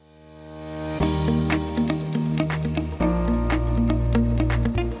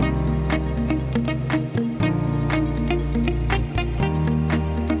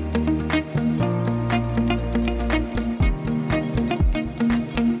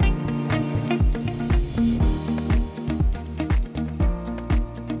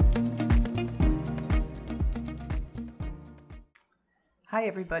Hi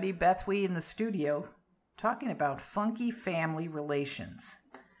everybody, Beth Wee in the studio talking about funky family relations.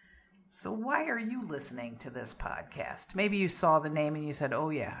 So why are you listening to this podcast? Maybe you saw the name and you said, oh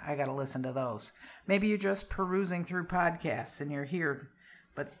yeah, I got to listen to those. Maybe you're just perusing through podcasts and you're here.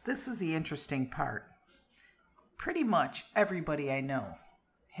 But this is the interesting part. Pretty much everybody I know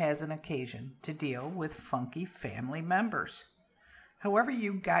has an occasion to deal with funky family members. However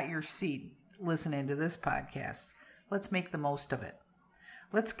you got your seat listening to this podcast, let's make the most of it.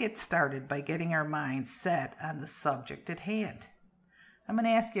 Let's get started by getting our minds set on the subject at hand. I'm going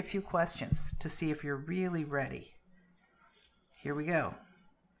to ask you a few questions to see if you're really ready. Here we go.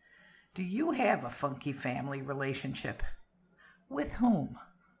 Do you have a funky family relationship? With whom?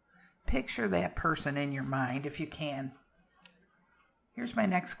 Picture that person in your mind if you can. Here's my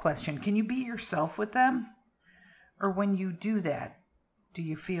next question. Can you be yourself with them? Or when you do that, do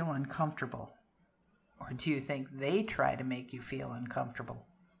you feel uncomfortable? Or do you think they try to make you feel uncomfortable?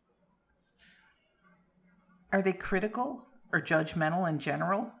 Are they critical or judgmental in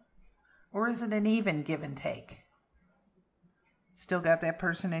general? Or is it an even give and take? Still got that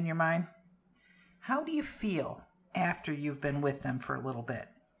person in your mind? How do you feel after you've been with them for a little bit?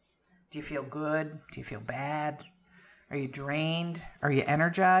 Do you feel good? Do you feel bad? Are you drained? Are you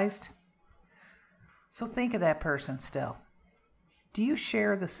energized? So think of that person still. Do you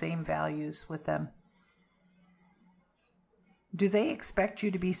share the same values with them? Do they expect you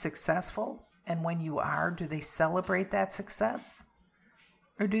to be successful? And when you are, do they celebrate that success?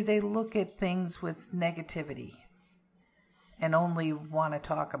 Or do they look at things with negativity and only want to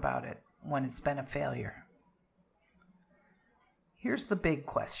talk about it when it's been a failure? Here's the big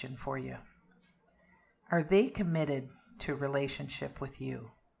question for you. Are they committed to relationship with you?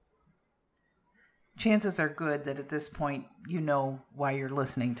 Chances are good that at this point you know why you're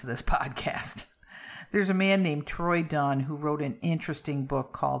listening to this podcast. There's a man named Troy Dunn who wrote an interesting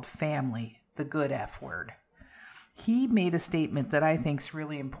book called Family, the Good F Word. He made a statement that I think is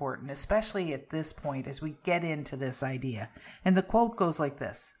really important, especially at this point as we get into this idea. And the quote goes like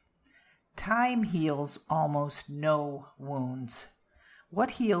this: "Time heals almost no wounds.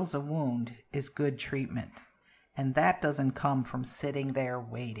 What heals a wound is good treatment, and that doesn't come from sitting there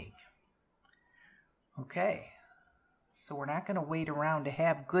waiting." Okay. So we're not going to wait around to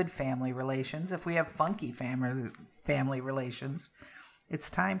have good family relations. If we have funky family relations, it's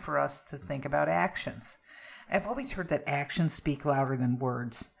time for us to think about actions. I've always heard that actions speak louder than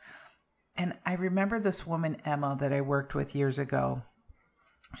words. And I remember this woman, Emma, that I worked with years ago.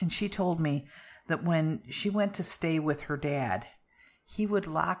 And she told me that when she went to stay with her dad, he would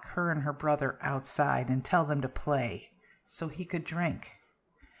lock her and her brother outside and tell them to play so he could drink.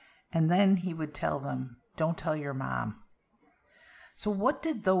 And then he would tell them, "Don't tell your mom." So what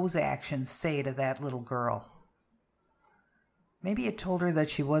did those actions say to that little girl? Maybe it told her that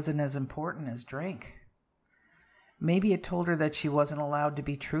she wasn't as important as drink. Maybe it told her that she wasn't allowed to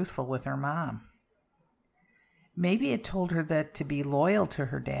be truthful with her mom. Maybe it told her that to be loyal to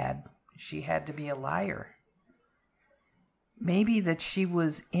her dad, she had to be a liar. Maybe that she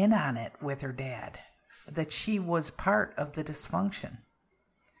was in on it with her dad, that she was part of the dysfunction.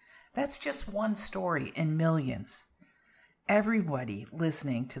 That's just one story in millions. Everybody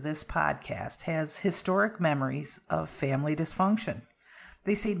listening to this podcast has historic memories of family dysfunction.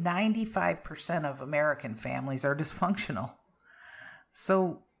 They say 95% of American families are dysfunctional.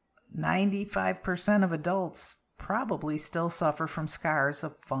 So 95% of adults probably still suffer from scars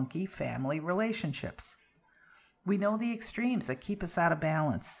of funky family relationships. We know the extremes that keep us out of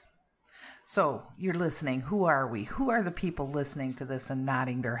balance. So you're listening. Who are we? Who are the people listening to this and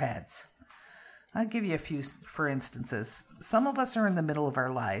nodding their heads? I'll give you a few for instances. Some of us are in the middle of our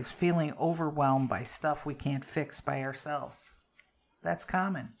lives feeling overwhelmed by stuff we can't fix by ourselves. That's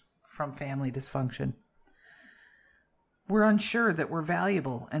common from family dysfunction. We're unsure that we're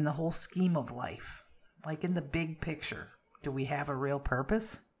valuable in the whole scheme of life. Like in the big picture, do we have a real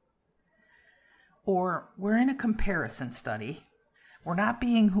purpose? Or we're in a comparison study. We're not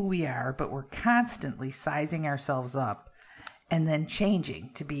being who we are, but we're constantly sizing ourselves up and then changing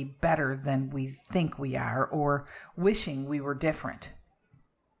to be better than we think we are, or wishing we were different.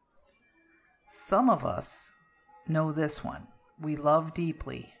 Some of us know this one. We love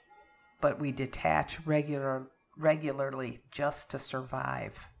deeply, but we detach regularly just to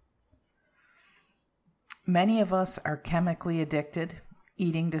survive. Many of us are chemically addicted,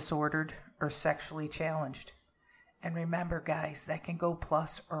 eating disordered, or sexually challenged. And remember, guys, that can go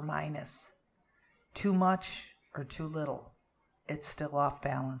plus or minus. Too much or too little. It's still off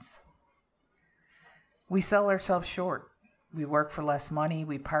balance. We sell ourselves short. We work for less money.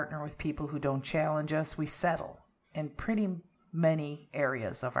 We partner with people who don't challenge us. We settle in pretty many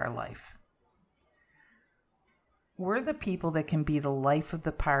areas of our life. We're the people that can be the life of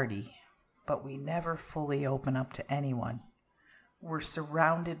the party, but we never fully open up to anyone. We're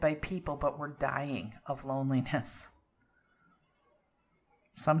surrounded by people, but we're dying of loneliness.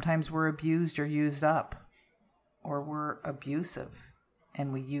 Sometimes we're abused or used up, or we're abusive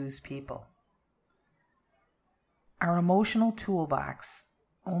and we use people. Our emotional toolbox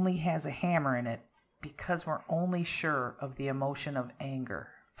only has a hammer in it because we're only sure of the emotion of anger,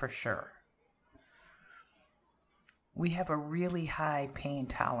 for sure. We have a really high pain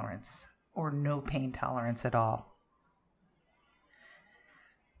tolerance, or no pain tolerance at all.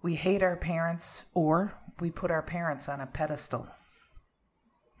 We hate our parents, or we put our parents on a pedestal.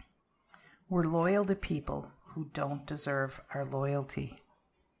 We're loyal to people who don't deserve our loyalty.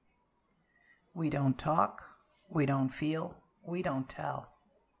 We don't talk, we don't feel, we don't tell.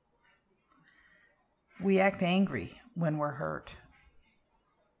 We act angry when we're hurt.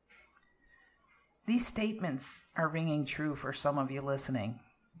 These statements are ringing true for some of you listening.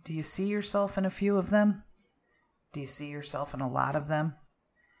 Do you see yourself in a few of them? Do you see yourself in a lot of them?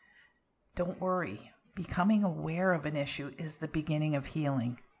 Don't worry. Becoming aware of an issue is the beginning of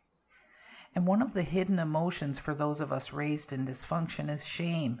healing. And one of the hidden emotions for those of us raised in dysfunction is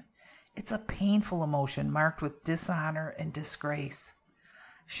shame. It's a painful emotion marked with dishonor and disgrace.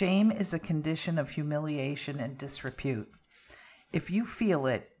 Shame is a condition of humiliation and disrepute. If you feel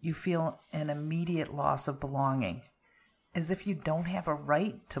it, you feel an immediate loss of belonging, as if you don't have a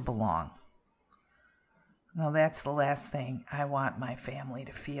right to belong. Now that's the last thing I want my family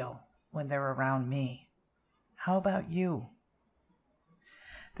to feel when they're around me. How about you?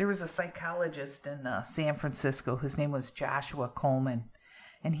 There was a psychologist in San Francisco. His name was Joshua Coleman.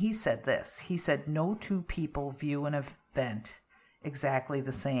 And he said this. He said, no two people view an event exactly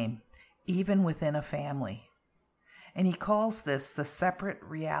the same, even within a family. And he calls this the separate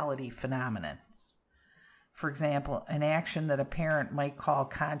reality phenomenon. For example, an action that a parent might call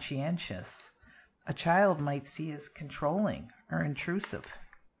conscientious, a child might see as controlling or intrusive.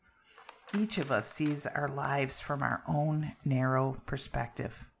 Each of us sees our lives from our own narrow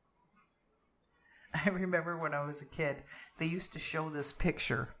perspective. I remember when I was a kid, they used to show this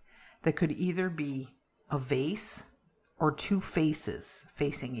picture that could either be a vase or two faces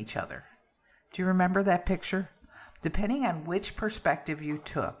facing each other. Do you remember that picture? Depending on which perspective you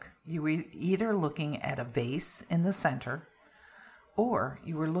took, you were either looking at a vase in the center, or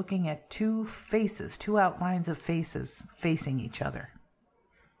you were looking at two faces, two outlines of faces facing each other.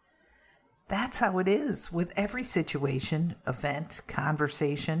 That's how it is with every situation, event,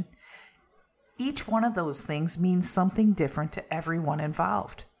 conversation. Each one of those things means something different to everyone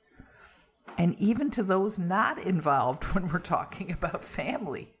involved. And even to those not involved when we're talking about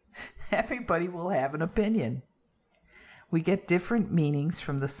family. Everybody will have an opinion. We get different meanings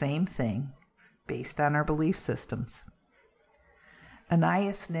from the same thing based on our belief systems.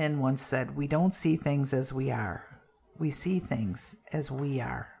 Anais Nin once said, we don't see things as we are. We see things as we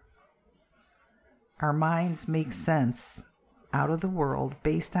are. Our minds make sense out of the world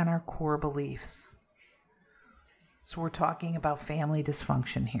based on our core beliefs. So we're talking about family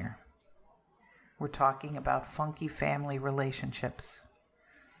dysfunction here. We're talking about funky family relationships.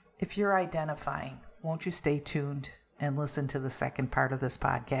 If you're identifying, won't you stay tuned and listen to the second part of this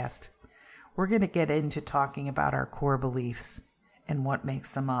podcast? We're going to get into talking about our core beliefs and what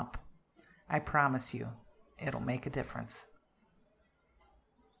makes them up. I promise you, it'll make a difference.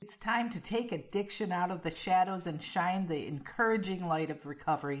 It's time to take addiction out of the shadows and shine the encouraging light of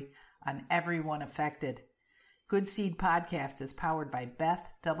recovery on everyone affected. Good Seed Podcast is powered by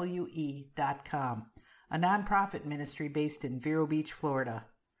BethWE.com, a nonprofit ministry based in Vero Beach, Florida.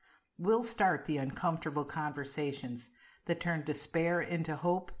 We'll start the uncomfortable conversations that turn despair into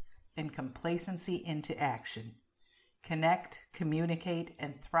hope and complacency into action. Connect, communicate,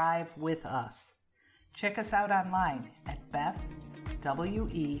 and thrive with us. Check us out online at BethWE.com.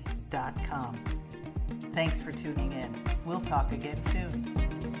 Thanks for tuning in. We'll talk again soon.